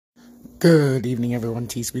Good evening, everyone.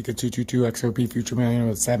 T-Speaker 222 XRP Future Millionaire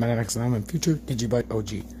with Sad Man XM and Future Digibyte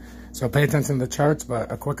OG. So pay attention to the charts,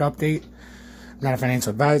 but a quick update. I'm not a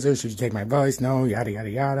financial advisor. Should you take my advice? No, yada, yada,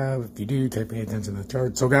 yada. If you do, pay attention to the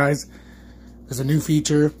charts. So, guys, there's a new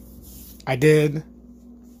feature I did.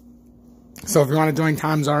 So if you want to join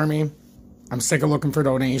Tom's Army, I'm sick of looking for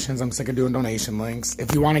donations. I'm sick of doing donation links.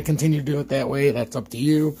 If you want to continue to do it that way, that's up to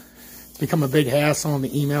you. It's become a big hassle, and the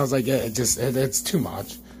emails I get, it's too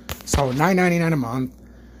much. So $9.99 a month.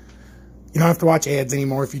 You don't have to watch ads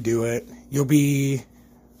anymore if you do it. You'll be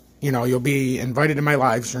invited to my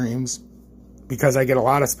live streams because I get a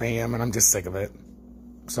lot of spam and I'm just sick of it.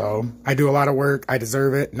 So I do a lot of work. I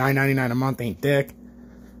deserve it. $9.99 a month ain't dick.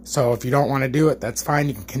 So if you don't want to do it, that's fine.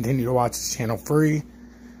 You can continue to watch this channel free.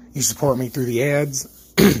 You support me through the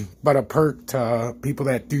ads. But a perk to people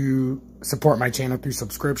that do support my channel through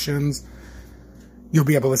subscriptions, you'll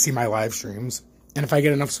be able to see my live streams. And if I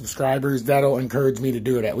get enough subscribers, that'll encourage me to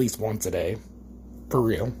do it at least once a day. For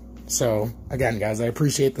real. So, again, guys, I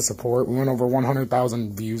appreciate the support. We went over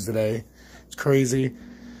 100,000 views today. It's crazy.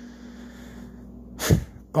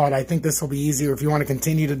 But I think this will be easier. If you want to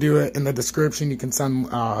continue to do it, in the description, you can send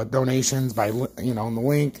donations by, in the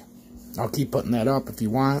link. I'll keep putting that up if you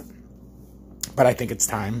want. But I think it's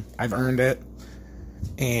time. I've earned it.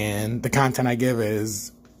 And the content I give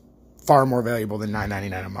is far more valuable than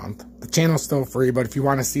 $9.99 a month. The channel's still free, but if you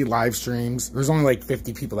want to see live streams, there's only like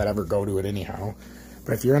 50 people that ever go to it anyhow.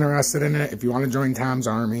 But if you're interested in it, if you want to join Tom's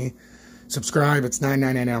Army, subscribe. It's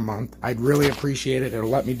 $9.99 a month. I'd really appreciate it. It'll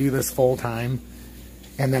let me do this full time,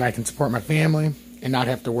 and then I can support my family and not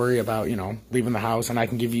have to worry about, leaving the house, and I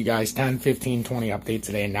can give you guys 10, 15, 20 updates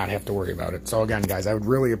a day and not have to worry about it. So again, guys, I would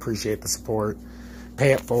really appreciate the support.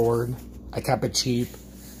 Pay it forward. I kept it cheap,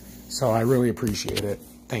 so I really appreciate it.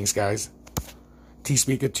 Thanks, guys.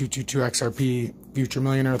 T-Speaker 222 XRP, Future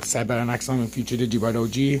Millionaire with Sad Man XM and Future Digibyte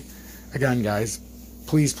OG. Again, guys,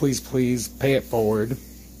 please, please, please pay it forward.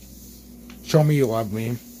 Show me you love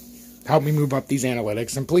me. Help me move up these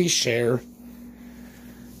analytics. And please share.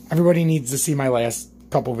 Everybody needs to see my last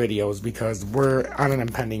couple videos because we're on an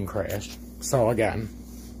impending crash. So, again,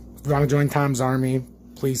 if you want to join Tom's Army,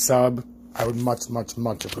 please sub. I would much, much,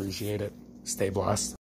 much appreciate it. Stay blessed.